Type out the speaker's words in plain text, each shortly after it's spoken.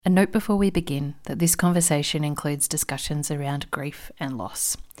A note before we begin that this conversation includes discussions around grief and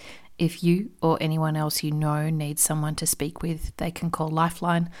loss. If you or anyone else you know needs someone to speak with, they can call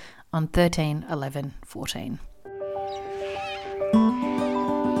Lifeline on 13 11 14.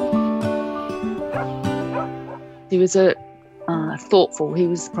 He was he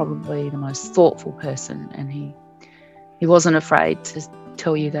was probably the most thoughtful person, and he wasn't afraid to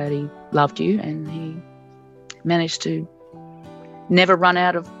tell you that he loved you, and he managed to never run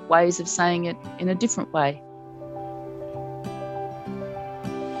out of ways of saying it in a different way.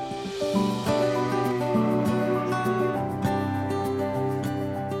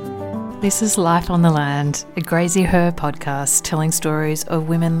 This is Life on the Land, a Grazie Her podcast telling stories of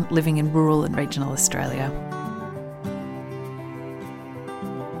women living in rural and regional Australia.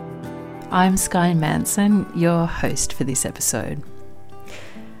 I'm Skye Manson, your host for this episode.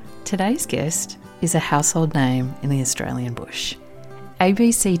 Today's guest is a household name in the Australian bush.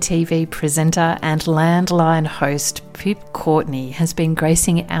 ABC TV presenter and Landline host Pip Courtney has been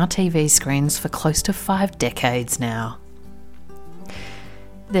gracing our TV screens for close to 5 decades now.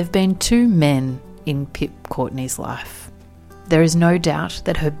 There have been 2 men in Pip Courtney's life. There is no doubt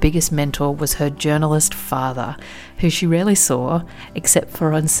that her biggest mentor was her journalist father, who she rarely saw except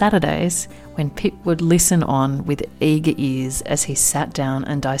for on Saturdays when Pip would listen on with eager ears as he sat down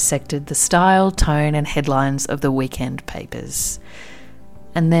and dissected the style, tone and headlines of the weekend papers.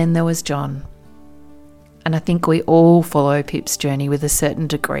 And then there was John. And I think we all follow Pip's journey with a certain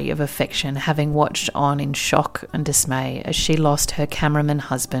degree of affection, having watched on in shock and dismay as she lost her cameraman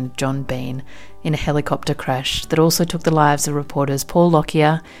husband, John Bean, in a helicopter crash that also took the lives of reporters Paul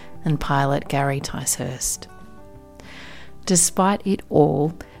Lockyer and pilot Gary Ticehurst. Despite it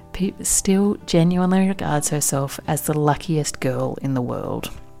all, Pip still genuinely regards herself as the luckiest girl in the world.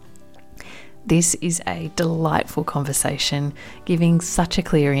 This is a delightful conversation, giving such a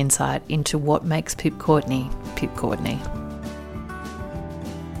clear insight into what makes Pip Courtney, Pip Courtney.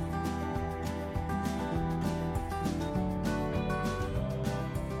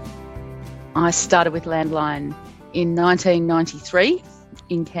 I started with Landline in 1993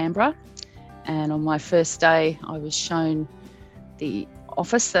 in Canberra, and on my first day I was shown the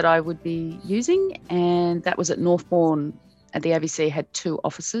office that I would be using, and that was at Northbourne. At the ABC had 2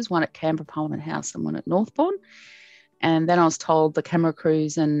 offices, one at Canberra Parliament House and one at Northbourne. And then I was told the camera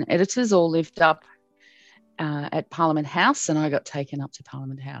crews and editors all lived up at Parliament House, and I got taken up to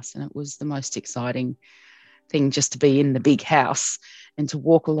Parliament House. And it was the most exciting thing just to be in the big house and to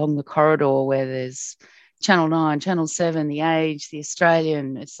walk along the corridor where there's Channel 9, Channel 7, The Age, The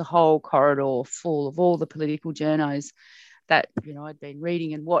Australian. It's the whole corridor full of all the political journos that, I'd been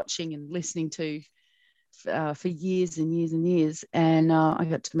reading and watching and listening to for years and years and years. And I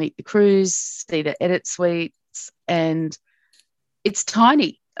got to meet the crews, see the edit suites, and it's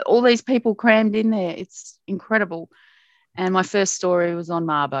tiny. All these people crammed in there. It's incredible. And my first story was on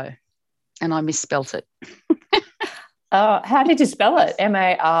Mabo, and I misspelt it. How did you spell it?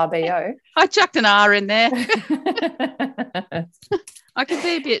 Marbo? I chucked an R in there. I can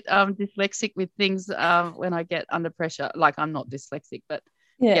be a bit dyslexic with things when I get under pressure. Like, I'm not dyslexic, but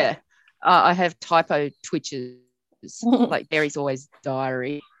yeah. I have typo twitches, like Gary's Always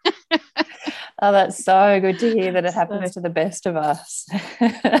Diary. Oh, that's so good to hear that it happens to the best of us.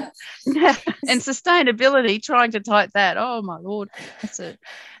 Yeah. And sustainability, trying to type that. Oh, my Lord. That's a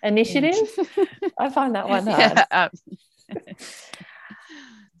initiative. I find that one hard. Yeah,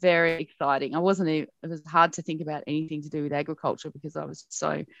 very exciting. It was hard to think about anything to do with agriculture because I was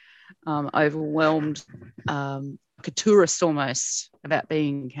so overwhelmed, like a tourist almost, about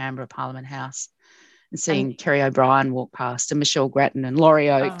being in Canberra Parliament House and seeing Kerry O'Brien walk past and Michelle Grattan and Laurie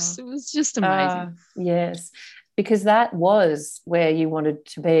Oakes. It was just amazing. Yes, because that was where you wanted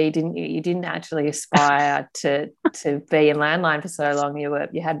to be, didn't you? You didn't actually aspire to be in Landline for so long.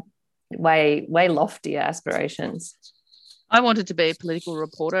 You had way loftier aspirations. I wanted to be a political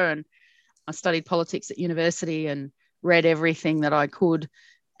reporter, and I studied politics at university and read everything that I could.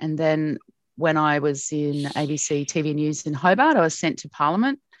 And then when I was in ABC TV News in Hobart, I was sent to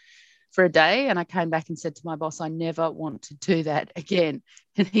Parliament for a day, and I came back and said to my boss, I never want to do that again.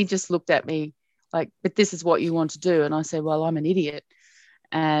 And he just looked at me like, but this is what you want to do. And I said, well, I'm an idiot.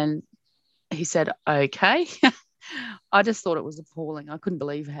 And he said, okay. I just thought it was appalling. I couldn't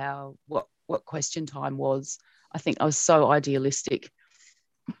believe what question time was. I think I was so idealistic.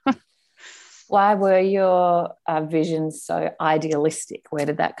 Why were your visions so idealistic? Where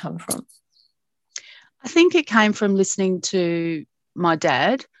did that come from? I think it came from listening to my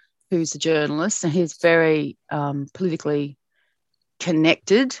dad, who's a journalist, and he's very politically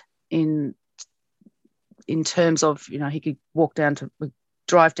connected in terms of, he could walk down to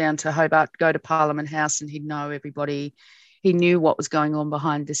drive down to Hobart, go to Parliament House, and he'd know everybody. He knew what was going on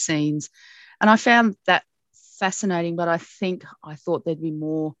behind the scenes. And I found that fascinating, but I thought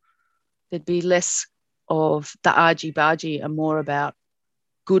there'd be less of the argy-bargy and more about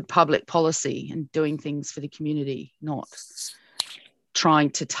good public policy and doing things for the community, not trying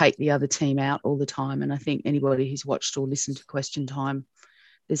to take the other team out all the time. And I think anybody who's watched or listened to Question Time,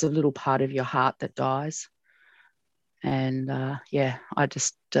 there's a little part of your heart that dies. And I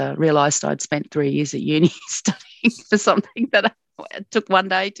just realised I'd spent 3 years at uni studying for something that it took one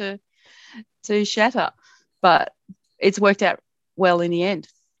day to shatter. But it's worked out well in the end.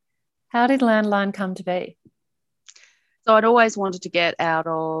 How did Landline come to be? So I'd always wanted to get out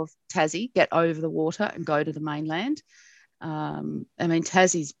of Tassie, get over the water and go to the mainland.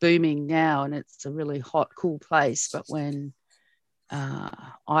 Tassie's booming now and it's a really hot, cool place. But when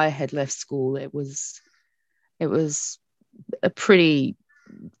I had left school, it was a pretty,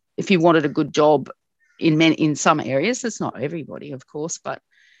 if you wanted a good job in some areas, it's not everybody, of course, but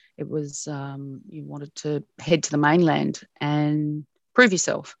it was, you wanted to head to the mainland and prove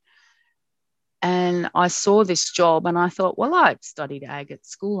yourself. And I saw this job and I thought, well, I've studied ag at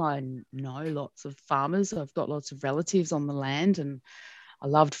school. I know lots of farmers. I've got lots of relatives on the land and I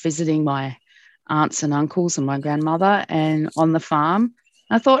loved visiting my aunts and uncles and my grandmother and on the farm.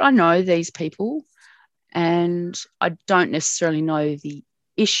 I thought, I know these people and I don't necessarily know the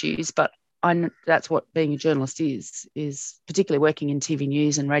issues, but that's what being a journalist is particularly working in TV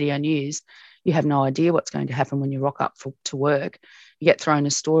news and radio news. You have no idea what's going to happen when you rock up to work. You get thrown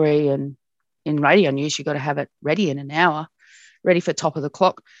a story and in radio news, you've got to have it ready in an hour, ready for top of the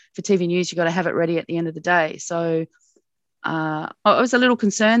clock. For TV news, you've got to have it ready at the end of the day. So I was a little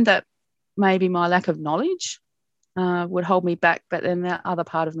concerned that maybe my lack of knowledge would hold me back. But then the other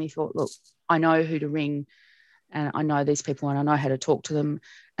part of me thought, look, I know who to ring and I know these people and I know how to talk to them.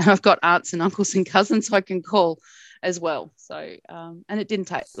 And I've got aunts and uncles and cousins I can call as well. So, and it didn't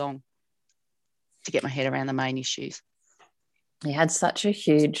take long to get my head around the main issues. You had such a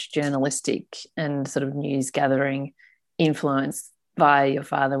huge journalistic and sort of news gathering influence via your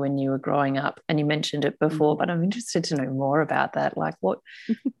father when you were growing up, and you mentioned it before, but I'm interested to know more about that. Like, what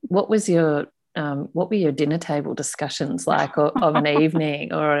was your what were your dinner table discussions like of an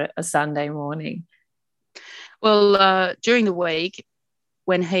evening or a Sunday morning? Well, during the week,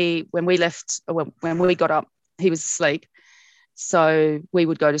 when we got up, he was asleep. So we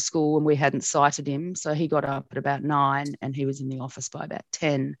would go to school and we hadn't sighted him. So he got up at about 9 and he was in the office by about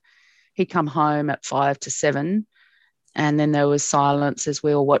 10. He'd come home at 5 to 7 and then there was silence as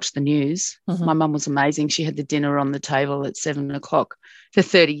we all watched the news. Mm-hmm. My mum was amazing. She had the dinner on the table at 7 o'clock for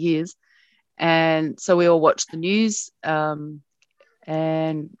 30 years. And so we all watched the news and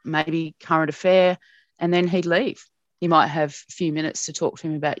maybe current affair, and then he'd leave. You might have a few minutes to talk to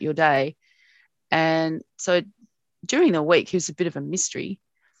him about your day. And so during the week, he was a bit of a mystery.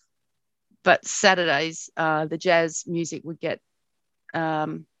 But Saturdays, the jazz music would be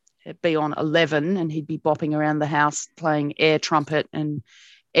on 11 and he'd be bopping around the house playing air trumpet and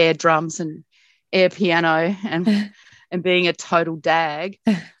air drums and air piano and being a total dag.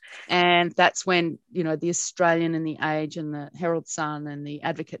 And that's when, the Australian and the Age and the Herald Sun and the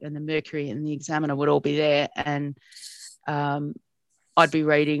Advocate and the Mercury and the Examiner would all be there. And I'd be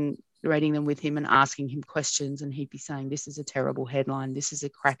reading them with him and asking him questions, and he'd be saying, this is a terrible headline, this is a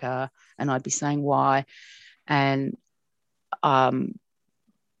cracker, and I'd be saying why. And I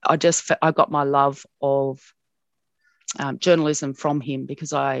got my love of journalism from him,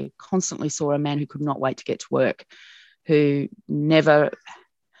 because I constantly saw a man who could not wait to get to work, who never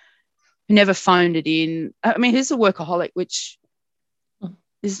phoned it in. I mean, he's a workaholic, which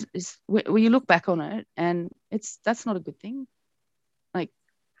is when you look back on it, and that's not a good thing. Like,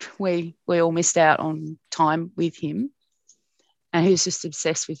 we all missed out on time with him, and he was just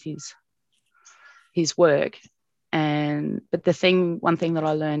obsessed with his work. But one thing that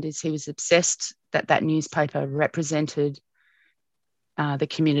I learned is he was obsessed that newspaper represented the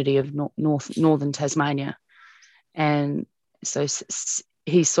community of northern Tasmania, and so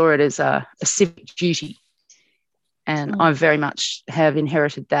he saw it as a civic duty, and I very much have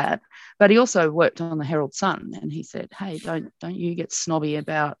inherited that. But he also worked on the Herald Sun, and he said, hey, don't you get snobby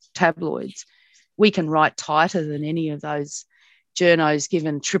about tabloids. We can write tighter than any of those journos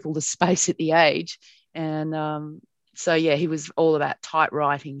given triple the space at the Age. And so, yeah, he was all about tight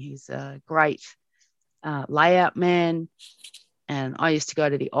writing. He's a great layout man. And I used to go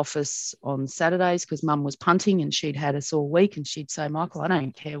to the office on Saturdays because Mum was punting and she'd had us all week, and she'd say, Michael, I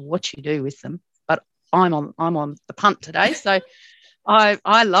don't care what you do with them, but I'm on the punt today. So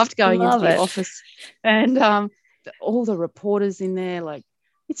I loved going into the office, and all the reporters in there, like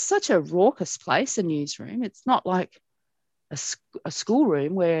it's such a raucous place, a newsroom. It's not like a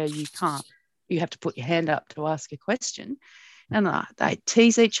schoolroom where you have to put your hand up to ask a question. And they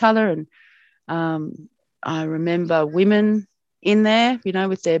tease each other. And I remember women in there,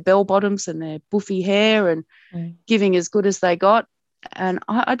 with their bell bottoms and their buffy hair and giving as good as they got. And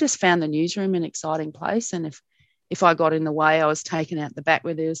I just found the newsroom an exciting place. And if I got in the way, I was taken out the back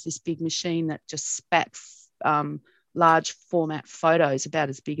where there was this big machine that just spat large format photos about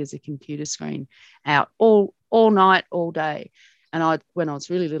as big as a computer screen out all night, all day. And when I was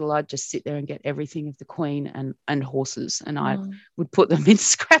really little, I'd just sit there and get everything of the Queen and horses, and I would put them in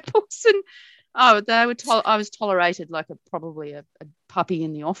scrapbooks. And I was tolerated like probably a puppy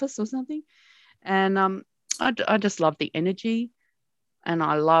in the office or something. And I just loved the energy, and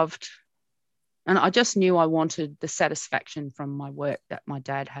I just knew I wanted the satisfaction from my work that my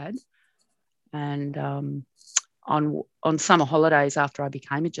dad had. And on summer holidays after I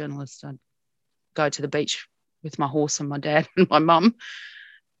became a journalist, I'd go to the beach with my horse and my dad and my mum.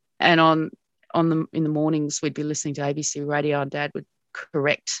 And in the mornings, we'd be listening to ABC radio, and Dad would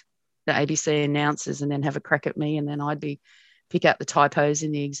correct the ABC announcers and then have a crack at me. And then I'd pick out the typos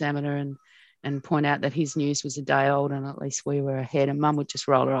in the Examiner and point out that his news was a day old, and at least we were ahead. And Mum would just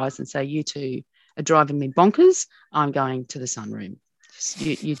roll her eyes and say, "You two are driving me bonkers. I'm going to the sunroom.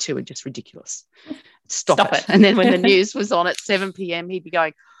 You two are just ridiculous. Stop it." And then when the news was on at 7 p.m, he'd be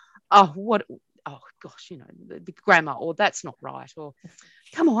going, "Oh, what? Oh, gosh, the grammar, or that's not right, or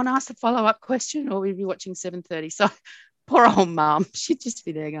come on, ask the follow-up question," or we'd be watching 7:30. So poor old Mum, she'd just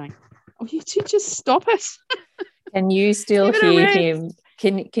be there going, "Oh, you two just stop it." Can you still hear him?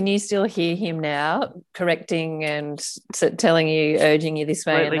 Can you still hear him now correcting and telling you, urging you this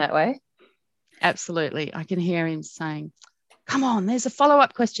way and that way? Absolutely. I can hear him saying, "Come on, there's a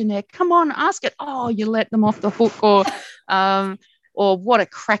follow-up question there. Come on, ask it." Oh, you let them off the hook, or what a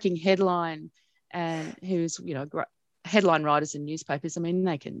cracking headline. And who's, headline writers in newspapers, I mean,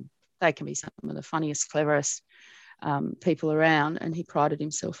 they can be some of the funniest, cleverest people around, and he prided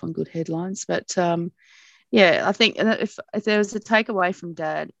himself on good headlines. But I think if there was a takeaway from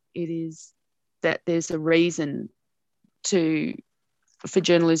Dad, it is that there's a reason for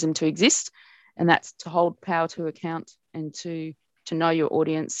journalism to exist, and that's to hold power to account and to know your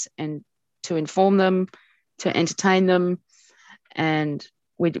audience and to inform them, to entertain them. And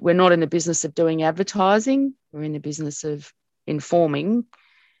we're not in the business of doing advertising. We're in the business of informing,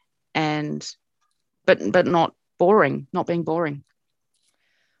 but not boring, not being boring.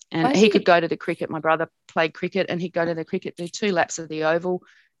 And he could go to the cricket. My brother played cricket, and he'd go to the cricket, do 2 laps of the oval,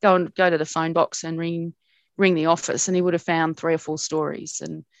 go to the phone box and ring the office, and he would have found 3 or 4 stories.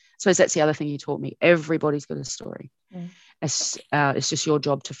 And so that's the other thing he taught me. Everybody's got a story. It's just your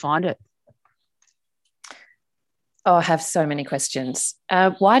job to find it. Oh, I have so many questions.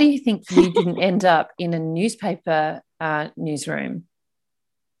 Why do you think you didn't end up in a newspaper newsroom?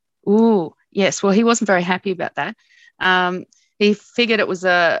 Ooh, yes. Well, he wasn't very happy about that. He figured it was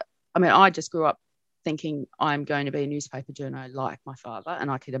I just grew up thinking I'm going to be a newspaper journo like my father, and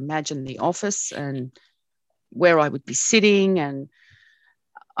I could imagine the office and where I would be sitting, and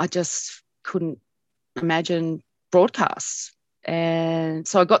I just couldn't imagine broadcasts. And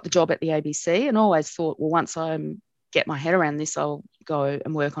so I got the job at the ABC, and always thought, well, once I get my head around this, I'll go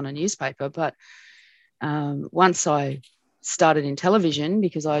and work on a newspaper. But once I started in television,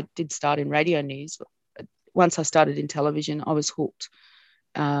 because I did start in radio news, once I started in television, I was hooked.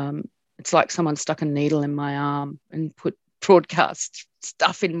 It's like someone stuck a needle in my arm and put broadcast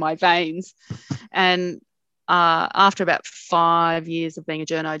stuff in my veins. And after about 5 years of being a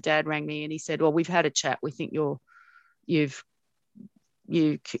journo, Dad rang me and he said, "Well, we've had a chat. We think you've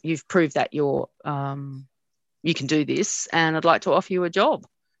proved that you can do this, and I'd like to offer you a job."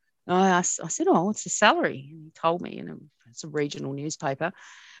 I said, "Oh, what's the salary?" And he told me, and it's a regional newspaper.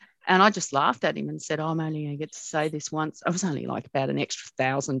 And I just laughed at him and said, "I'm only going to get to say this once." I was only like about an extra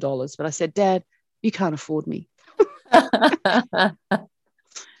 $1,000. But I said, "Dad, you can't afford me."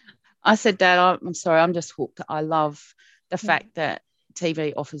 I said, "Dad, I'm sorry, I'm just hooked. I love the fact that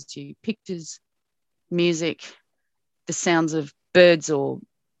TV offers you pictures, music, the sounds of birds or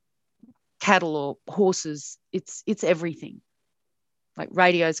cattle or horses. It's everything. Like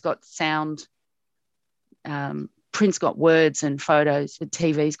radio's got sound, print's got words and photos, but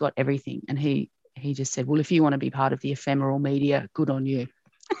TV's got everything." And he just said, "Well, if you want to be part of the ephemeral media, good on you."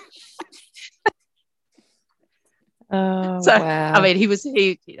 Oh, so, wow. I mean,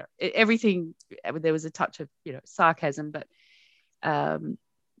 everything, there was a touch of, sarcasm, but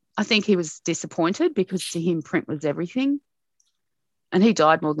I think he was disappointed because to him print was everything. And he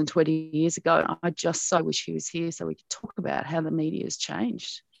died more than 20 years ago. And I just so wish he was here so we could talk about how the media has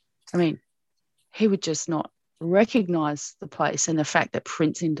changed. I mean, he would just not recognise the place, and the fact that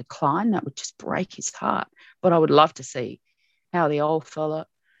Print's in decline, that would just break his heart. But I would love to see how the old fella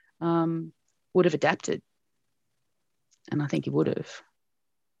would have adapted. And I think he would have.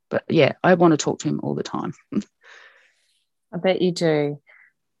 But yeah, I want to talk to him all the time. I bet you do.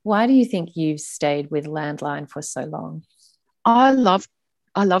 Why do you think you've stayed with Landline for so long? I love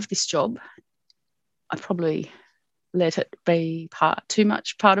this job. I probably let it be too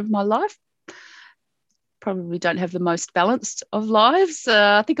much part of my life. Probably don't have the most balanced of lives.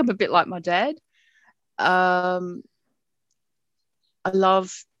 I think I'm a bit like my dad. I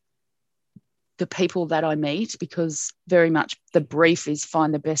love the people that I meet, because very much the brief is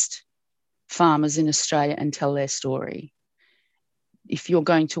find the best farmers in Australia and tell their story. If you're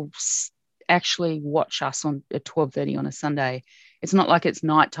going to actually watch us at 12:30 on a Sunday, it's not like it's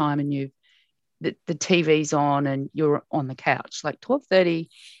nighttime and the TV's on and you're on the couch. Like 12:30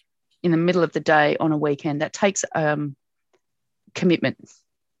 in the middle of the day on a weekend, that takes commitment.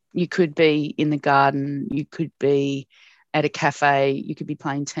 You could be in the garden, you could be at a cafe, you could be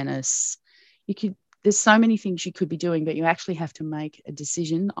playing tennis, there's so many things you could be doing, but you actually have to make a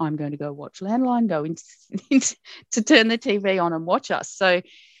decision. I'm going to go watch Landline, go to turn the TV on and watch us. So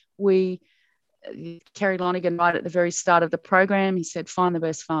Kerry Lonergan, right at the very start of the program, he said, find the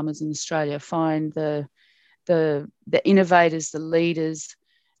best farmers in Australia, find the innovators, the leaders,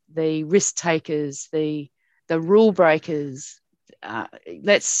 the risk takers, the rule breakers.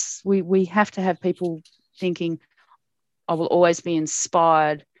 We have to have people thinking, I will always be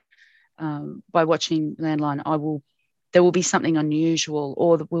inspired by watching Landline. There will be something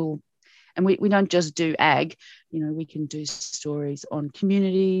unusual, and we don't just do ag. We can do stories on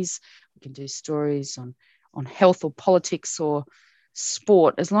communities, we can do stories on health or politics or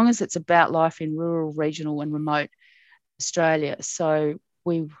sport, as long as it's about life in rural, regional and remote Australia. So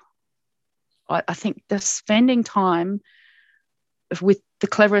I think the spending time with the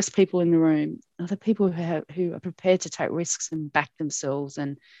cleverest people in the room are the people who are prepared to take risks and back themselves,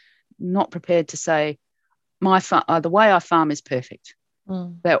 and not prepared to say the way I farm is perfect.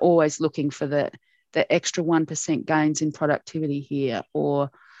 They're always looking for the extra 1% gains in productivity here, or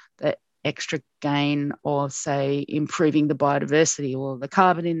the extra gain of, say, improving the biodiversity or the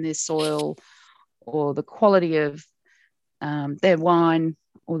carbon in their soil, or the quality of their wine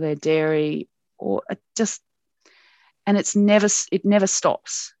or their dairy, and it never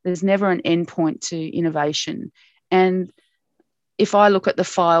stops. There's never an end point to innovation. And if I look at the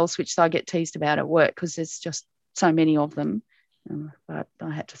files, which I get teased about at work because there's just so many of them, but I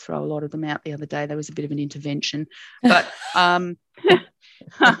had to throw a lot of them out the other day. There was a bit of an intervention. But, like,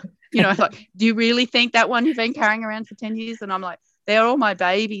 do you really think that one you've been carrying around for 10 years? And I'm like, they're all my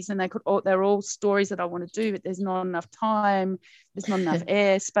babies, and they're all stories that I want to do, but there's not enough time. There's not enough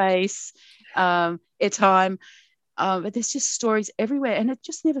airspace, airtime. But there's just stories everywhere, and it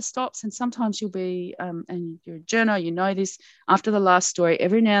just never stops. And sometimes you'll be, and you're a journo, you know this, after the last story,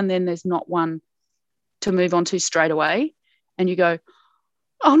 every now and then there's not one to move on to straight away. And you go,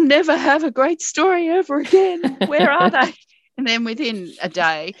 I'll never have a great story ever again. Where are they? And then within a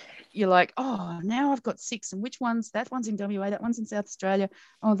day, you're like, oh, now I've got 6. And which ones? That one's in WA, that one's in South Australia.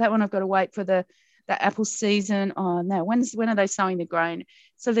 Oh, that one I've got to wait for the apple season. Oh, no, when are they sowing the grain?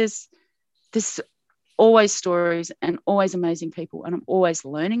 So there's always stories and always amazing people, and I'm always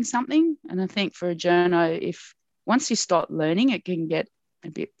learning something. And I think for a journo, if once you start learning, it can get a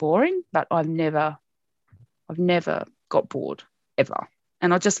bit boring, but I've never got bored ever.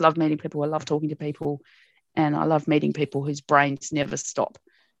 And I just love meeting people. I love talking to people, and I love meeting people whose brains never stop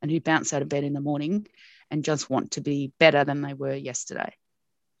and who bounce out of bed in the morning and just want to be better than they were yesterday.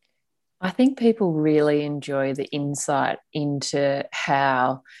 I think people really enjoy the insight into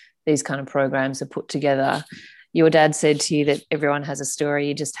how these kind of programs are put together. Your dad said to you that everyone has a story,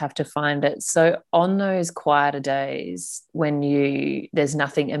 you just have to find it. So on those quieter days when there's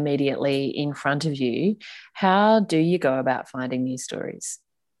nothing immediately in front of you, how do you go about finding new stories?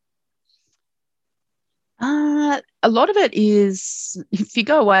 A lot of it is, if you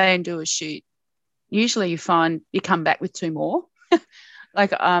go away and do a shoot, usually you find you come back with 2 more.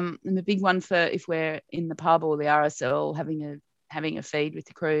 Like and the big one for if we're in the pub or the RSL having a feed with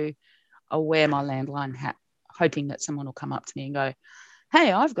the crew, I'll wear my Landline hat, hoping that someone will come up to me and go,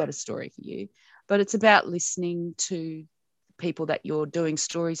 hey, I've got a story for you. But it's about listening to people that you're doing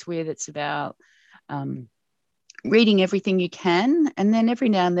stories with. It's about reading everything you can, and then every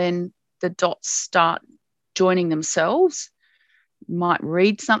now and then the dots start joining themselves. You might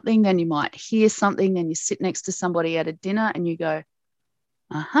read something, then you might hear something, then you sit next to somebody at a dinner and you go,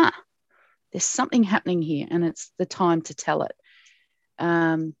 there's something happening here, and it's the time to tell it.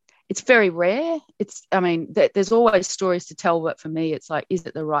 It's very rare. There's always stories to tell, but for me, it's like, is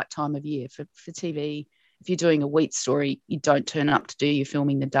it the right time of year for TV? If you're doing a wheat story, you don't turn up to do your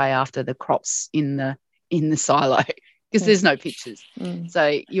filming the day after the crops in the silo, because there's no pictures.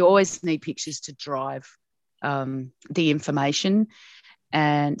 So you always need pictures to drive the information.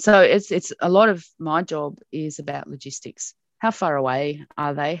 And so it's a lot of my job is about logistics. How far away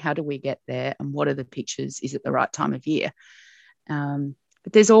are they? How do we get there? And what are the pictures? Is it the right time of year?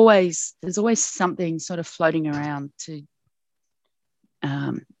 But there's always something sort of floating around to,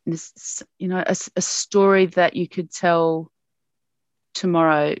 a story that you could tell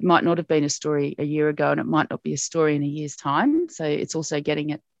tomorrow. It might not have been a story a year ago, and it might not be a story in a year's time. So it's also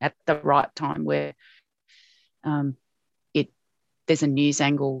getting it at the right time where there's a news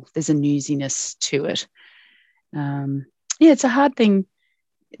angle, there's a newsiness to it. It's a hard thing.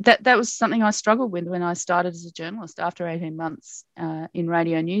 That was something I struggled with when I started as a journalist. After 18 months in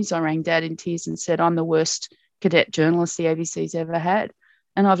radio news, I rang Dad in tears and said, I'm the worst cadet journalist the ABC's ever had,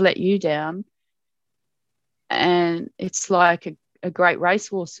 and I've let you down. And it's like a great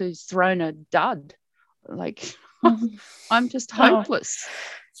racehorse who's thrown a dud. Like, I'm just hopeless.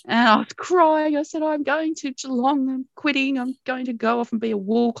 And I was crying. I said, I'm going to Geelong. I'm quitting. I'm going to go off and be a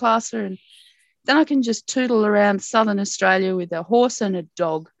wool classer. And then I can just tootle around Southern Australia with a horse and a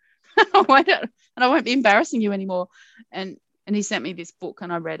dog. And I won't be embarrassing you anymore. And he sent me this book,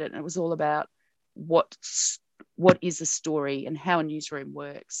 and I read it, and it was all about what is a story and how a newsroom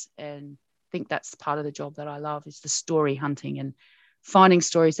works. And I think that's part of the job that I love, is the story hunting and finding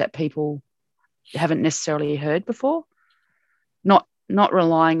stories that people haven't necessarily heard before. Not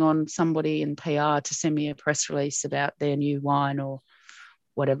relying on somebody in PR to send me a press release about their new wine or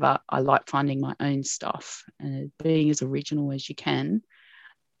whatever. I like finding my own stuff and being as original as you can.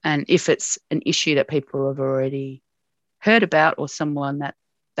 And if it's an issue that people have already heard about, or someone that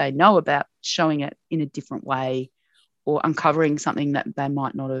they know about, showing it in a different way, or uncovering something that they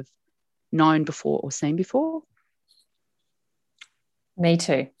might not have known before or seen before. Me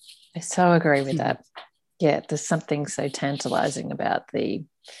too. I so agree with that. Yeah, there's something so tantalising about the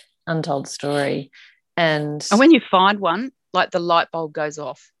untold story. And when you find one, like the light bulb goes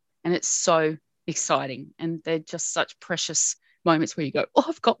off, and it's so exciting. And they're just such precious moments where you go, oh,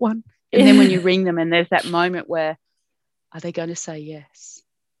 I've got one. And then when you ring them, and there's that moment where, are they going to say yes?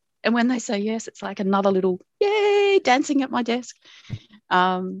 And when they say yes, it's like another little yay dancing at my desk.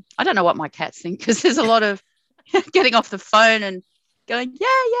 I don't know what my cats think, because there's a lot of getting off the phone and going,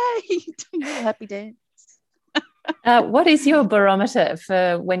 yay, doing a happy dance. What is your barometer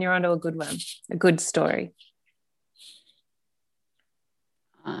for when you're onto a good one, a good story?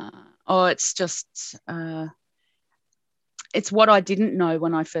 It's just, it's what I didn't know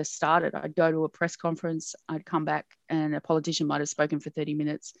when I first started. I'd go to a press conference, I'd come back, and a politician might have spoken for 30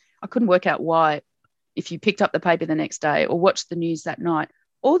 minutes. I couldn't work out why. If you picked up the paper the next day or watched the news that night,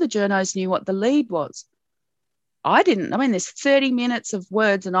 all the journos knew what the lead was. I didn't. I mean, there's 30 minutes of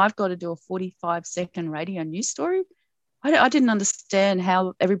words, and I've got to do a 45-second radio news story. I didn't understand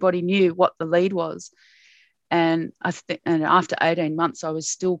how everybody knew what the lead was. And and after 18 months, I was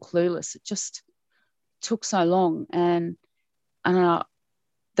still clueless. It just took so long. And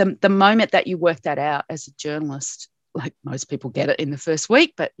the moment that you work that out as a journalist, like most people get it in the first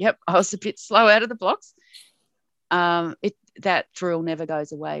week, but yep, I was a bit slow out of the blocks. That drill never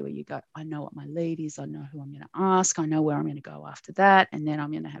goes away, where you go, I know what my lead is, I know who I'm going to ask, I know where I'm going to go after that, and then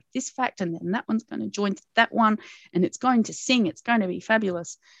I'm going to have this fact, and then that one's going to join to that one, and it's going to sing, it's going to be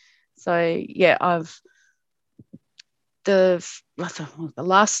fabulous. So yeah, the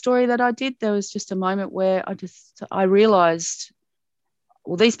last story that I did, there was just a moment where I realised,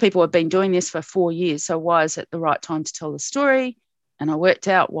 well, these people have been doing this for 4 years, so why is it the right time to tell the story? And I worked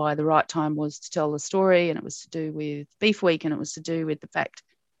out why the right time was to tell the story, and it was to do with Beef Week, and it was to do with the fact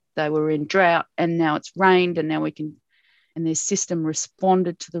they were in drought, and now it's rained, and now and their system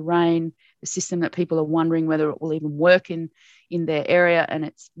responded to the rain, the system that people are wondering whether it will even work in their area, and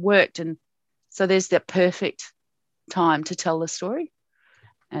it's worked. And so there's that perfect time to tell the story.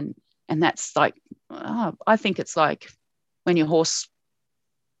 And that's like, I think it's like when your horse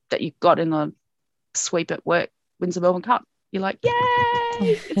that you got in the sweep at work wins the Melbourne Cup. You're like, yay,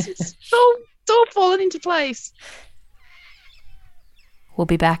 it's all fallen into place. We'll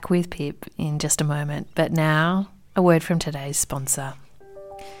be back with Pip in just a moment, but now a word from today's sponsor.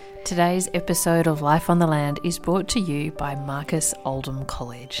 Today's episode of Life on the Land is brought to you by Marcus Oldham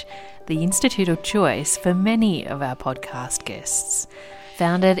College, the institute of choice for many of our podcast guests.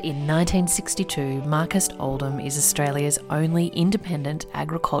 Founded in 1962, Marcus Oldham is Australia's only independent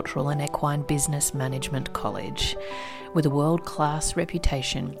agricultural and equine business management college. With a world-class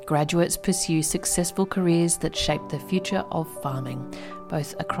reputation, graduates pursue successful careers that shape the future of farming,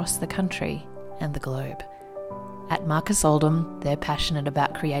 both across the country and the globe. At Marcus Oldham, they're passionate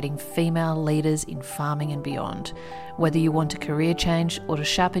about creating female leaders in farming and beyond. Whether you want a career change or to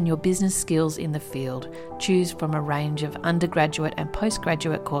sharpen your business skills in the field, choose from a range of undergraduate and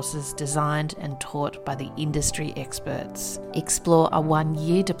postgraduate courses designed and taught by the industry experts. Explore a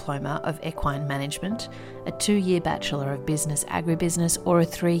 1-year diploma of equine management, a 2-year Bachelor of Business Agribusiness, or a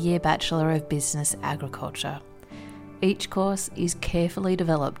 3-year Bachelor of Business Agriculture. Each course is carefully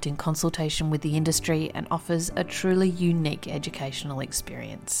developed in consultation with the industry and offers a truly unique educational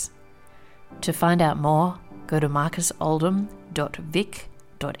experience. To find out more, go to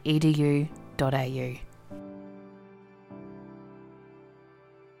marcusoldham.vic.edu.au.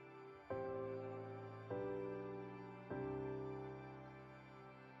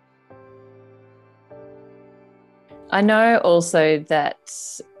 I know also that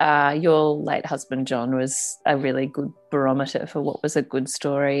your late husband, John, was a really good barometer for what was a good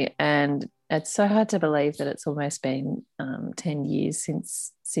story. And it's so hard to believe that it's almost been 10 years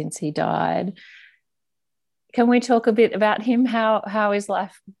since he died. Can we talk a bit about him? How has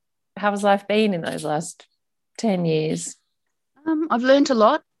life been in those last 10 years? I've learned a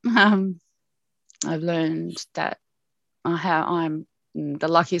lot. I've learned that how I'm the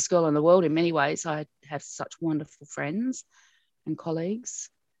luckiest girl in the world in many ways. I have such wonderful friends and colleagues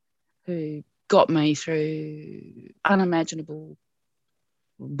who got me through unimaginable,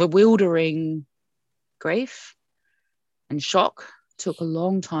 bewildering grief and shock. It took a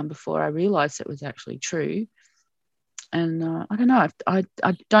long time before I realised it was actually true. And I don't know. I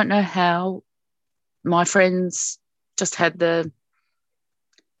don't know how my friends just had the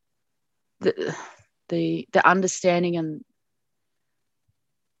understanding and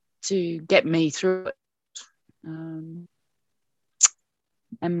to get me through it. And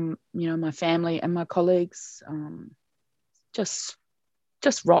my family and my colleagues, just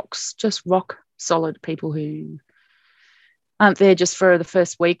rocks, just rock solid people who aren't there just for the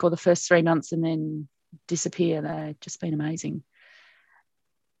first week or the first 3 months and then disappear. They've just been amazing.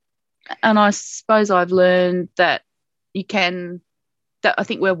 And I suppose I've learned that I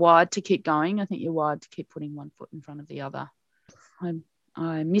think we're wired to keep going. I think you're wired to keep putting one foot in front of the other.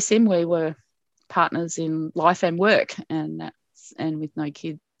 I miss him. We were partners in life and work, and with no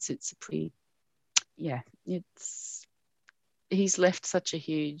kids, it's a pretty, he's left such a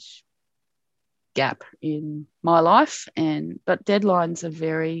huge gap in my life, but deadlines are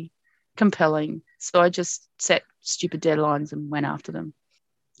very compelling. So I just set stupid deadlines and went after them.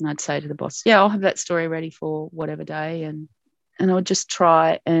 And I'd say to the boss, I'll have that story ready for whatever day, and I would just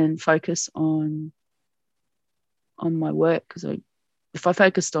try and focus on my work, because if I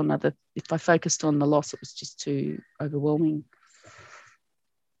focused on the loss, it was just too overwhelming.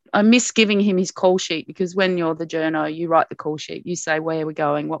 I miss giving him his call sheet, because when you're the journo, you write the call sheet. You say where we're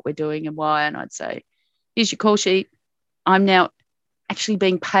going, what we're doing, and why. And I'd say, here's your call sheet. I'm now actually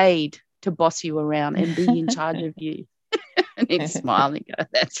being paid to boss you around and be in charge of you. And he'd smile and go,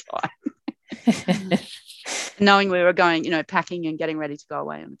 that's fine. Knowing we were going, packing and getting ready to go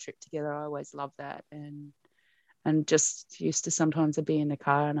away on a trip together, I always loved that. And just used to sometimes I'd be in the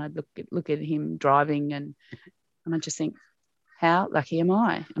car and I'd look at him driving and I just think, how lucky am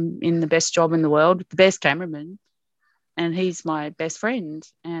I? I'm in the best job in the world, the best cameraman, and he's my best friend,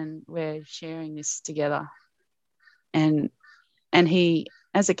 and we're sharing this together. And he,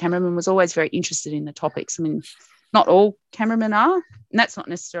 as a cameraman, was always very interested in the topics. I mean, not all cameramen are, and that's not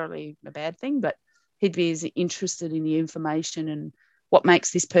necessarily a bad thing, but he'd be as interested in the information and what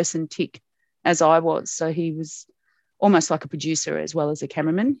makes this person tick as I was. So he was almost like a producer as well as a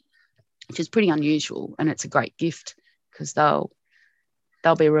cameraman, which is pretty unusual, and it's a great gift, because they'll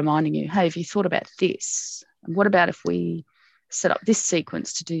be reminding you, hey, have you thought about this? And what about if we set up this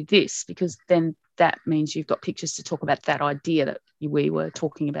sequence to do this? Because then that means you've got pictures to talk about that idea that we were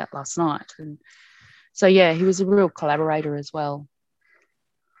talking about last night. And so, he was a real collaborator as well.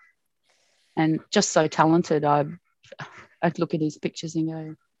 And just so talented. I'd look at his pictures and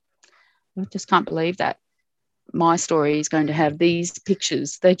go, I just can't believe that my story is going to have these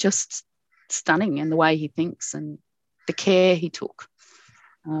pictures. They're just stunning, and the way he thinks and the care he took.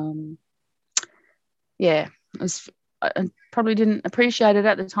 I probably didn't appreciate it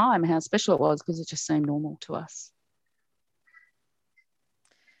at the time, how special it was, because it just seemed normal to us.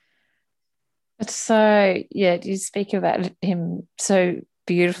 So, you speak about him so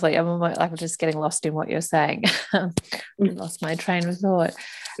beautifully. I'm just getting lost in what you're saying. Lost my train of thought.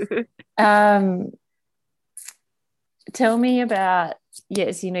 Tell me about,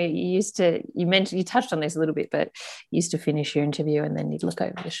 yes, you mentioned, you touched on this a little bit, but you used to finish your interview and then you'd look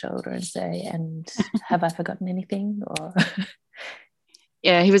over your shoulder and say, and have I forgotten anything? Or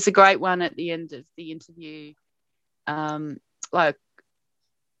yeah, he was a great one at the end of the interview. Like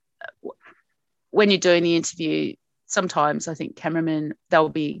when you're doing the interview, sometimes I think cameramen, they'll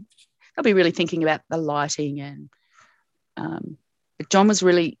be really thinking about the lighting, and John was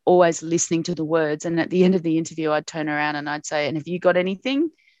really always listening to the words. And at the end of the interview, I'd turn around and I'd say, and have you got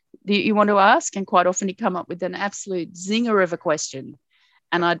anything that you want to ask? And quite often he'd come up with an absolute zinger of a question.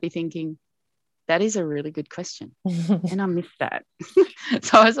 And I'd be thinking, that is a really good question. And I missed that.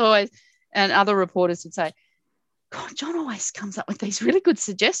 So I was always, and other reporters would say, God, John always comes up with these really good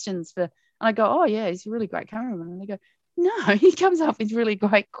suggestions for, and I go, oh yeah, he's a really great cameraman. And they go, no, he comes up with really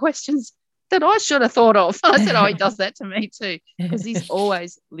great questions that I should have thought of. I said, oh, he does that to me too, because he's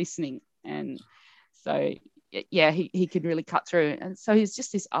always listening. And so, yeah, he could really cut through. And so he's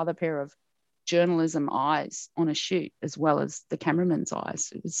just this other pair of journalism eyes on a shoot, as well as the cameraman's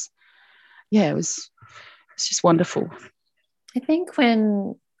eyes. It was just wonderful. I think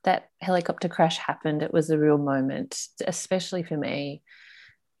when that helicopter crash happened, it was a real moment, especially for me,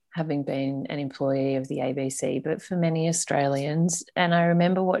 having been an employee of the ABC, but for many Australians. And I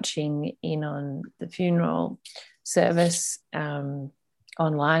remember watching in on the funeral service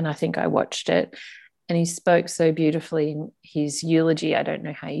online. I think I watched it. And he spoke so beautifully in his eulogy. I don't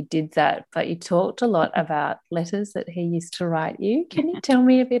know how he did that, but he talked a lot about letters that he used to write you. Can you tell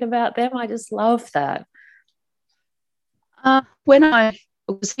me a bit about them? I just love that.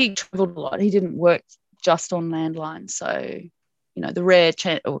 He travelled a lot. He didn't work just on landline. So, the rare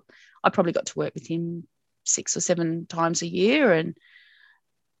chance, I probably got to work with him 6 or 7 times a year. And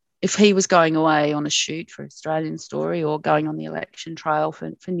if he was going away on a shoot for Australian Story or going on the election trail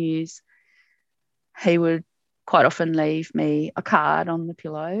for news, he would quite often leave me a card on the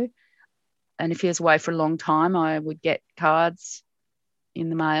pillow. And if he was away for a long time, I would get cards in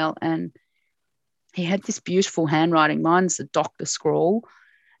the mail. And he had this beautiful handwriting. Mine's a doctor scrawl.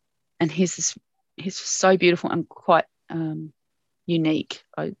 And he's so beautiful and quite unique.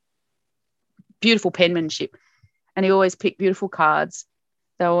 Beautiful penmanship. And he always picked beautiful cards.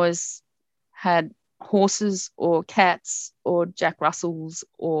 They always had horses or cats or Jack Russells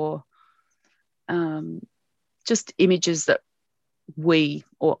or just images that we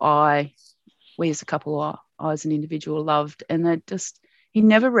as a couple, or I as an individual, loved. And he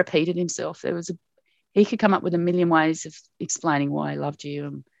never repeated himself. He could come up with a million ways of explaining why he loved you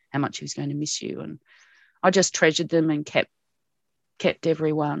and how much he was going to miss you. And I just treasured them and kept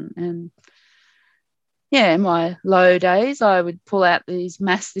everyone. And yeah, in my low days, I would pull out this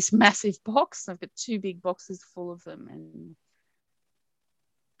massive box. I've got 2 big boxes full of them, and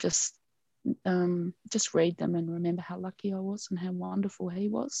just read them and remember how lucky I was and how wonderful he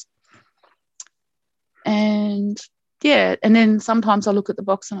was. And yeah, and then sometimes I look at the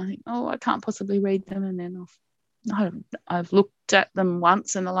box and I think, oh, I can't possibly read them. And then I've looked at them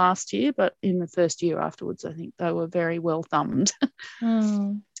once in the last year, but in the first year afterwards, I think they were very well thumbed.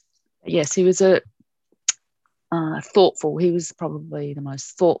 Yes, he was a thoughtful. He was probably the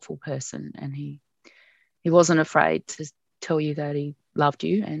most thoughtful person, and he wasn't afraid to tell you that he loved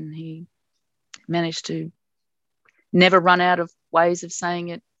you, and he managed to never run out of ways of saying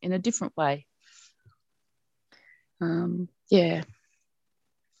it in a different way. Such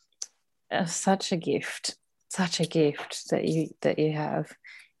a gift that you have.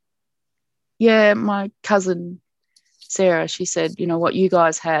 Yeah, my cousin Sarah, she said, what you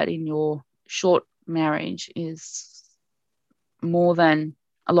guys had in your short marriage is more than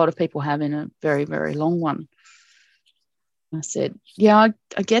a lot of people have in a very, very long one. I said, yeah,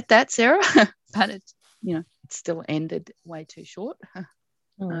 I get that, Sarah, but it still ended way too short.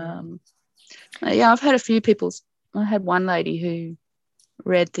 Yeah, I've had a few people. I had one lady who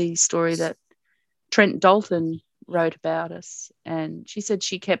read the story that Trent Dalton wrote about us, and she said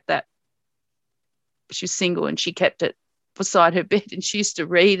she kept that. She was single and she kept it beside her bed, and she used to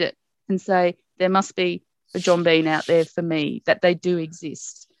read it and say, there must be a John Bean out there for me, that they do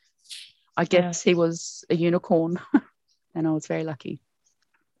exist. I guess he was a unicorn and I was very lucky.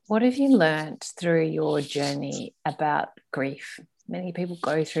 What have you learned through your journey about grief? Many people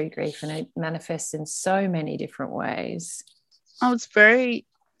go through grief and it manifests in so many different ways. I was very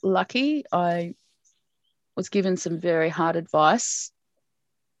lucky. I was given some very hard advice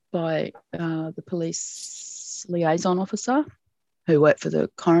by the police liaison officer who worked for the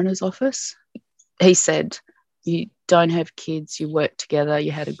coroner's office. He said, you don't have kids, you work together,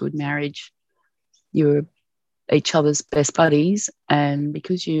 you had a good marriage, you were each other's best buddies, and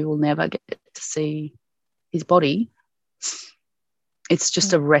because you will never get to see his body, it's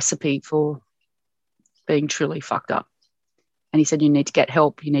just a recipe for being truly fucked up. And he said, you need to get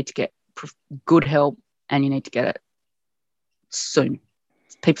help, you need to get good help, and you need to get it soon.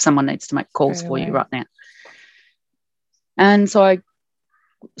 Someone needs to make calls for you right now. And so I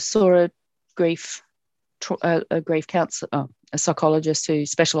saw a grief counselor, a psychologist who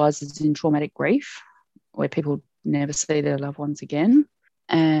specialises in traumatic grief, where people never see their loved ones again.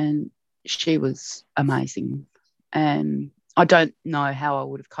 And she was amazing. And I don't know how I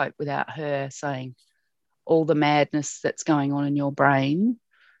would have coped without her saying all the madness that's going on in your brain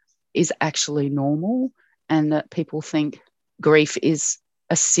is actually normal, and that people think grief is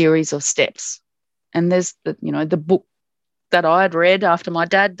a series of steps. And there's the book that I'd read after my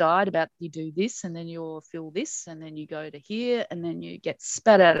dad died about, you do this and then you'll feel this and then you go to here and then you get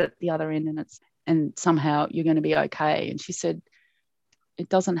spat at the other end, and somehow you're going to be okay. And she said it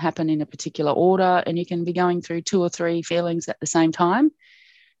doesn't happen in a particular order, and you can be going through 2 or 3 feelings at the same time.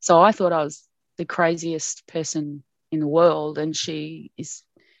 So I thought I was the craziest person in the world, and she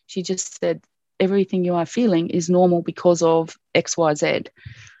just said everything you are feeling is normal because of XYZ.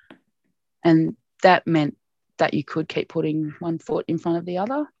 And that meant that you could keep putting one foot in front of the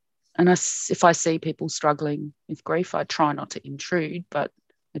other. And if I see people struggling with grief, I try not to intrude, but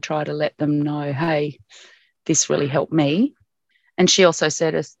I try to let them know, hey, this really helped me. And she also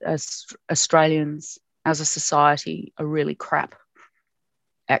said as Australians as a society are really crap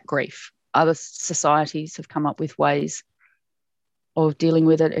at grief. Other societies have come up with ways of dealing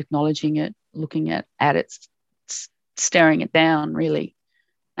with it, acknowledging it, looking at it, staring it down, really.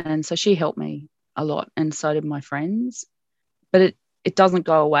 And so she helped me a lot, and so did my friends. But it doesn't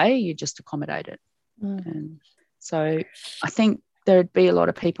go away, you just accommodate it. And so I think there'd be a lot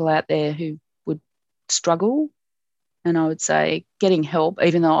of people out there who would struggle, and I would say getting help,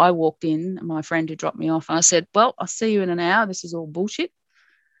 even though I walked in, my friend who dropped me off, and I said, well, I'll see you in an hour, this is all bullshit.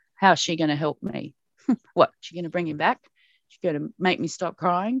 How's she going to help me? What, she going to bring him back? She's going to make me stop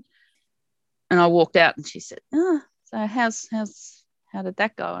crying? And I walked out and she said, so how did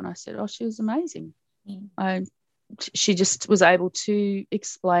that go? And I said, she was amazing. She just was able to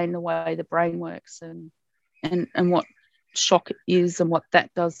explain the way the brain works and what shock is and what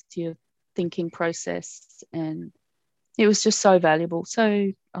that does to your thinking process. And it was just so valuable.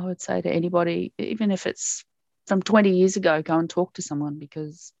 So I would say to anybody, even if it's from 20 years ago, go and talk to someone,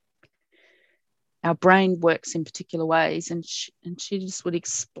 because our brain works in particular ways, and she just would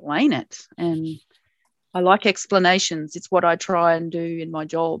explain it. And I like explanations. It's what I try and do in my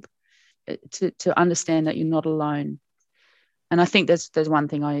job, to understand that you're not alone. And I think there's one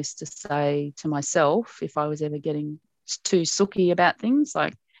thing I used to say to myself if I was ever getting too sooky about things,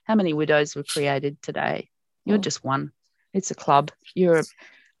 like, how many widows were created today? You're just one. It's a club. You're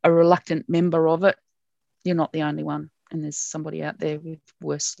a reluctant member of it. You're not the only one, and there's somebody out there with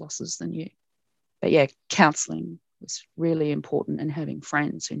worse losses than you. But yeah, counselling was really important, and having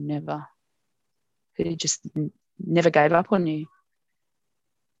friends who just never gave up on you.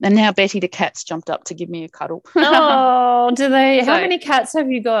 And now Betty the cat's jumped up to give me a cuddle. Oh, do they? How many cats have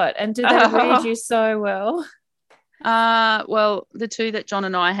you got? And do they read you so well? Well, the 2 that John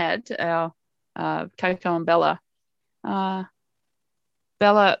and I had, our Coco and Bella,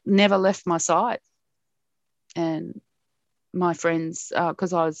 Bella never left my side. And my friends,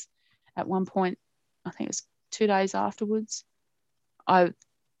 because I was at one point, I think it was 2 days afterwards,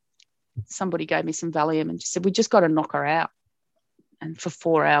 somebody gave me some Valium and just said, we just got to knock her out. And for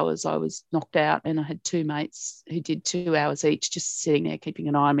 4 hours I was knocked out, and I had 2 mates who did 2 hours each, just sitting there keeping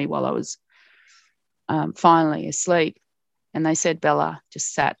an eye on me while I was finally asleep. And they said Bella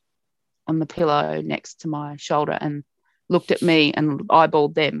just sat on the pillow next to my shoulder and looked at me and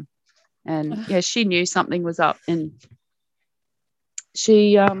eyeballed them. And yeah, she knew something was up, and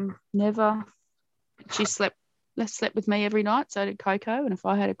she slept with me every night. So did Coco. And if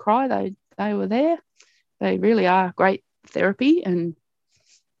I had a cry, they were there. They really are great therapy. And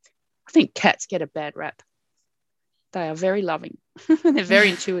I think cats get a bad rap. They are very loving. They're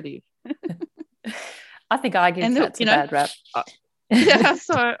very intuitive. I think I give cats a bad rap. Yeah.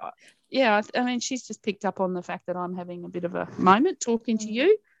 So yeah, I mean, she's just picked up on the fact that I'm having a bit of a moment talking to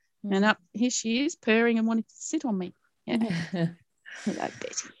you, and up here she is purring and wanting to sit on me. Yeah. Hello,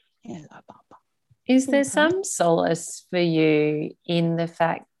 Betty. Hello, Papa. Is there some solace for you in the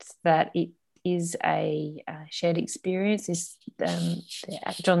fact that it is a shared experience? Is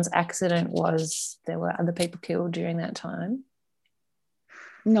John's accident there were other people killed during that time?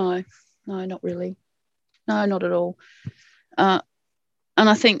 No, not really. no, not at all. And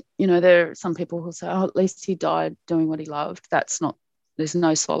I think, there are some people who say, oh, at least he died doing what he loved. There's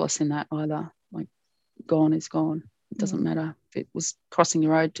no solace in that either. Like, gone is gone. It doesn't matter if it was crossing the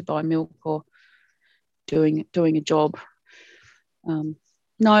road to buy milk or doing a job. No,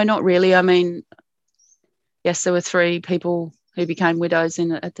 not really. I mean, yes, there were 3 people who became widows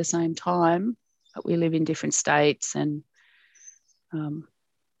at the same time, but we live in different states, and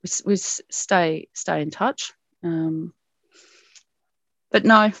we stay in touch. But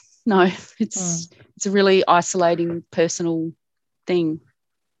no, it's a really isolating personal thing.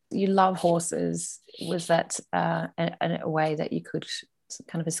 You love horses. Was that a way that you could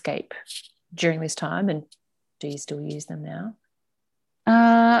kind of escape during this time, and do you still use them now?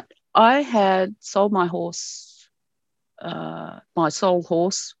 I had sold my horse, my sole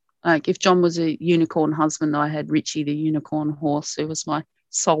horse. Like, if John was a unicorn husband, I had Richie, the unicorn horse, who was my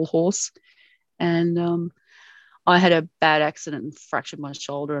sole horse. And I had a bad accident and fractured my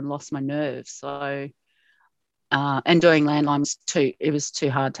shoulder and lost my nerve. So, and doing landline was too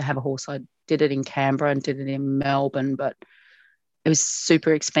hard to have a horse. I did it in Canberra and did it in Melbourne, but it was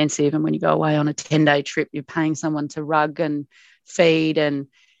super expensive. And when you go away on a 10-day trip, you're paying someone to rug and feed, and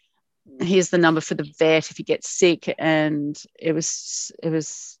here's the number for the vet if you get sick. And it was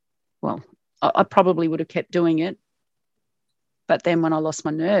well, I probably would have kept doing it. But then when I lost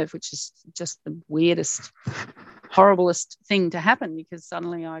my nerve, which is just the weirdest, horriblest thing to happen, because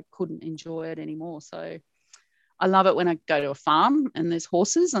suddenly I couldn't enjoy it anymore. So I love it when I go to a farm and there's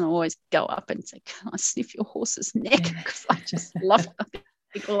horses, and I always go up and say, can I sniff your horse's neck? Because I just love it. I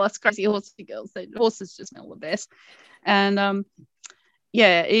think all us crazy horsey girls say horses just smell the best. And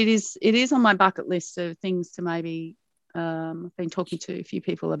yeah, it is on my bucket list of things to maybe, I've been talking to a few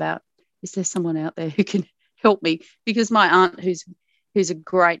people about, is there someone out there who can help me? Because my aunt, who's a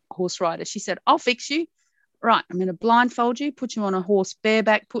great horse rider, she said, I'll fix you. Right, I'm going to blindfold you, put you on a horse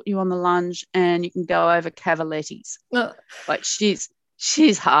bareback, put you on the lunge, and you can go over Cavalettis. Like, she's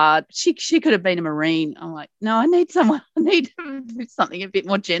hard. She could have been a Marine. I'm like, no, I need something a bit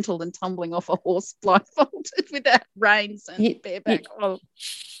more gentle than tumbling off a horse blindfolded without reins and bareback.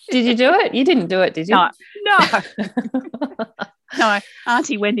 Did you do it? You didn't do it, did you? No. No,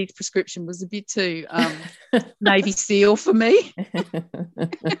 Auntie Wendy's prescription was a bit too Navy SEAL for me.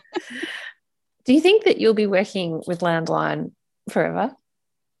 Do you think that you'll be working with Landline forever?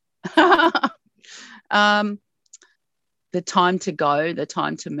 The time to go, the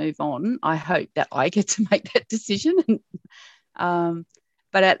time to move on. I hope that I get to make that decision. But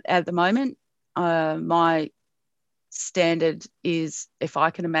at the moment, my standard is, if I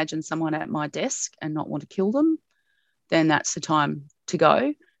can imagine someone at my desk and not want to kill them, then that's the time to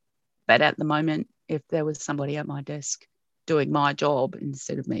go. But at the moment, if there was somebody at my desk doing my job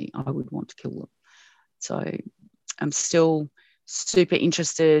instead of me, I would want to kill them. So I'm still super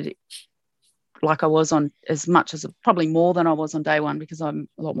interested, like I was on, as much as probably more than I was on day one, because I'm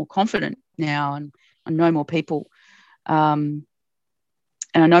a lot more confident now and I know more people, and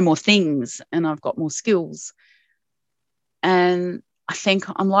I know more things, and I've got more skills. And I think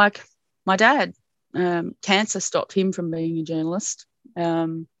I'm like my dad. Cancer stopped him from being a journalist.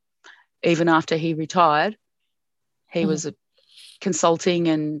 Even after he retired, he was consulting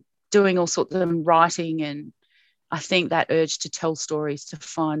and doing all sorts of writing, and I think that urge to tell stories, to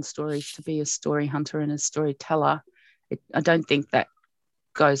find stories, to be a story hunter and a storyteller, I don't think that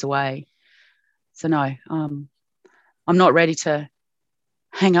goes away. So no, I'm not ready to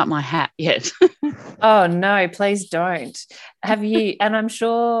hang up my hat yet. Oh no, please don't. Have you? And I'm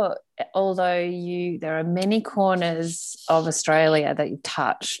sure, although there are many corners of Australia that you've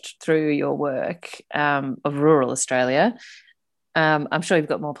touched through your work, of rural Australia, I'm sure you've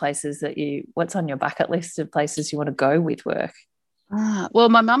got more places what's on your bucket list of places you want to go with work? Well,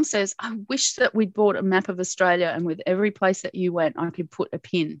 my mum says, I wish that we'd bought a map of Australia, and with every place that you went, I could put a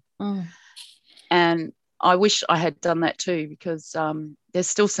pin. And I wish I had done that too, because there's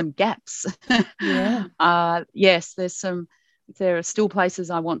still some gaps. Yeah. Yes, there are still places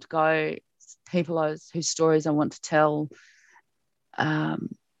I want to go, people whose stories I want to tell.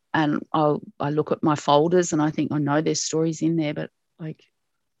 And I look at my folders and I think I know there's stories in there, but like,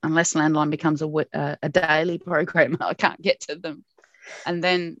 unless Landline becomes a daily program, I can't get to them. And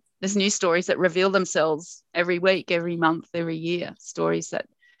then there's new stories that reveal themselves every week, every month, every year. Stories that,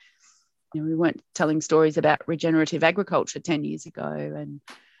 we weren't telling stories about regenerative agriculture 10 years ago. And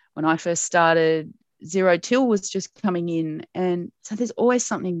when I first started, Zero Till was just coming in. And so there's always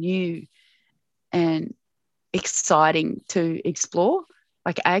something new and exciting to explore.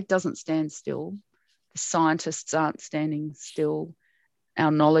 Like, ag doesn't stand still. The scientists aren't standing still.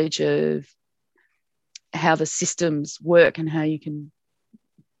 Our knowledge of how the systems work and how you can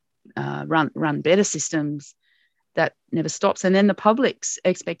run better systems, that never stops. And then the public's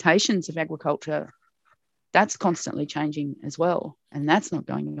expectations of agriculture, that's constantly changing as well, and that's not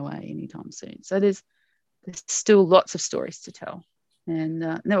going away anytime soon. So there's still lots of stories to tell, and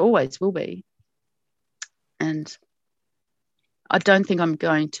there always will be. And I don't think I'm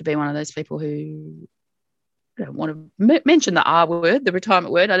going to be one of those people who don't want to mention the R word, the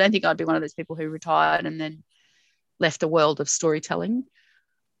retirement word. I don't think I'd be one of those people who retired and then left a world of storytelling.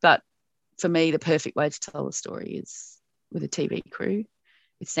 But for me, the perfect way to tell a story is with a TV crew,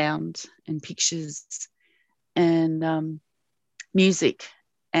 with sound and pictures and music,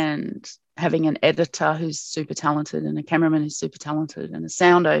 and having an editor who's super talented and a cameraman who's super talented and a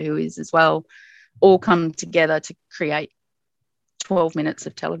sounder who is as well, all come together to create 12 minutes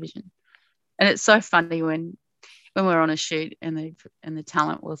of television. And it's so funny when we're on a shoot and the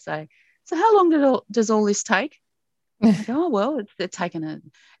talent will say, so how long does all this take? I go, oh, well, it's taken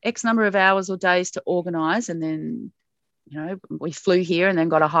an X number of hours or days to organise, and then, you know, we flew here and then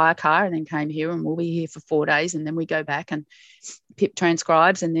got a hire car and then came here, and we'll be here for 4 days, and then we go back and Pip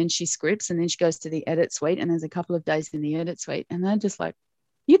transcribes, and then she scripts, and then she goes to the edit suite, and there's a couple of days in the edit suite. And they're just like,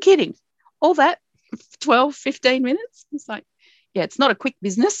 you're kidding? All that 12, 15 minutes? It's like, yeah, it's not a quick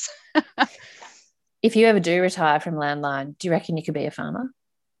business. If you ever do retire from Landline, do you reckon you could be a farmer?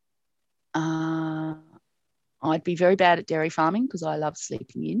 I'd be very bad at dairy farming because I love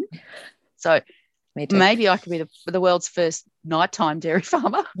sleeping in. So maybe I could be the world's first nighttime dairy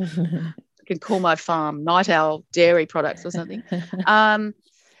farmer. I can call my farm Night Owl Dairy Products or something.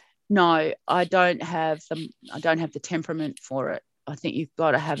 No, I don't have the temperament for it. I think you've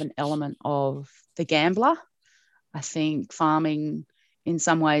got to have an element of the gambler. I think farming in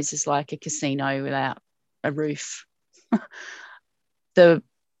some ways is like a casino without a roof. The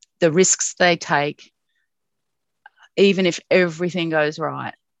risks they take, even if everything goes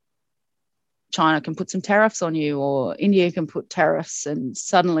right, China can put some tariffs on you, or India can put tariffs, and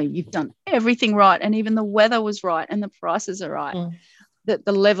suddenly you've done everything right, and even the weather was right and the prices are right.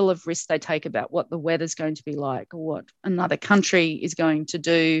 The level of risk they take about what the weather's going to be like, or what another country is going to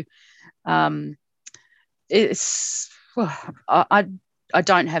do, I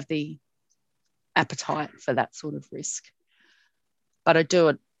don't have the appetite for that sort of risk, but I do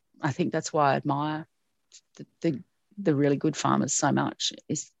it. I think that's why I admire the really good farmers so much.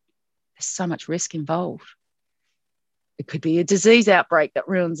 Is there's so much risk involved. It could be a disease outbreak that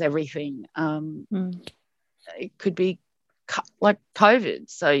ruins everything. It could be like COVID.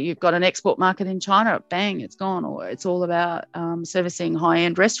 So you've got an export market in China, bang, it's gone. Or it's all about servicing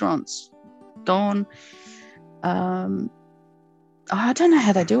high-end restaurants, gone. I don't know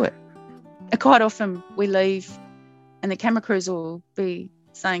how they do it. Quite often we leave and the camera crews will be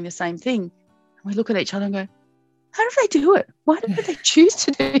saying the same thing. We look at each other and go, how do they do it? Why did they choose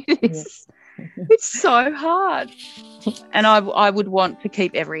to do this? It's so hard. And I would want to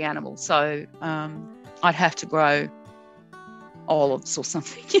keep every animal. So I'd have to grow olives or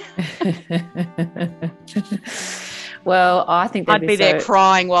something. Well, I think I'd be there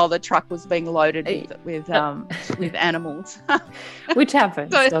crying while the truck was being loaded with animals. Which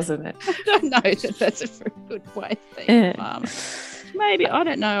happens, doesn't it? I don't know that that's a very good way of being a farmer. Maybe, I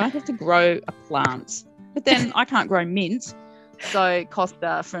don't know. I'd have to grow a plant. But then I can't grow mint. So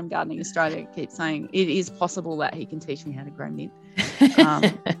Costa from Gardening Australia keeps saying it is possible that he can teach me how to grow mint.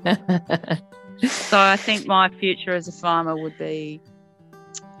 So I think my future as a farmer would be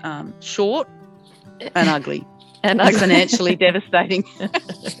short and ugly. And financially devastating.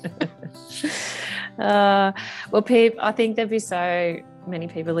 Well, Pip, I think there'd be so many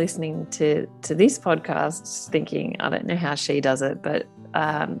people listening to this podcast thinking, I don't know how she does it, but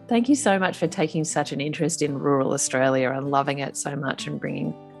thank you so much for taking such an interest in rural Australia and loving it so much and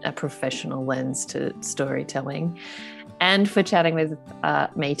bringing a professional lens to storytelling, and for chatting with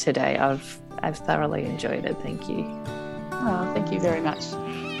me today. I've thoroughly enjoyed it. Thank you. Oh, thank you very much.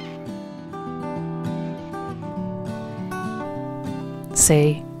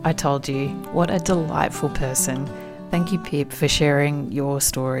 See, I told you, what a delightful person. Thank you, Pip, for sharing your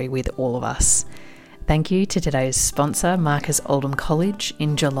story with all of us. Thank you to today's sponsor, Marcus Oldham College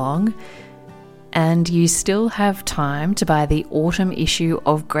in Geelong. And you still have time to buy the autumn issue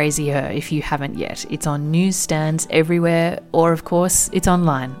of Graziher if you haven't yet. It's on newsstands everywhere, or of course, it's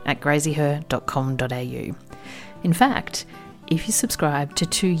online at graziher.com.au. In fact, if you subscribe to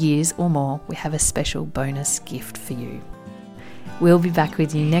 2 years or more, we have a special bonus gift for you. We'll be back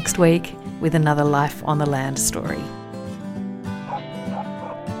with you next week with another Life on the Land story.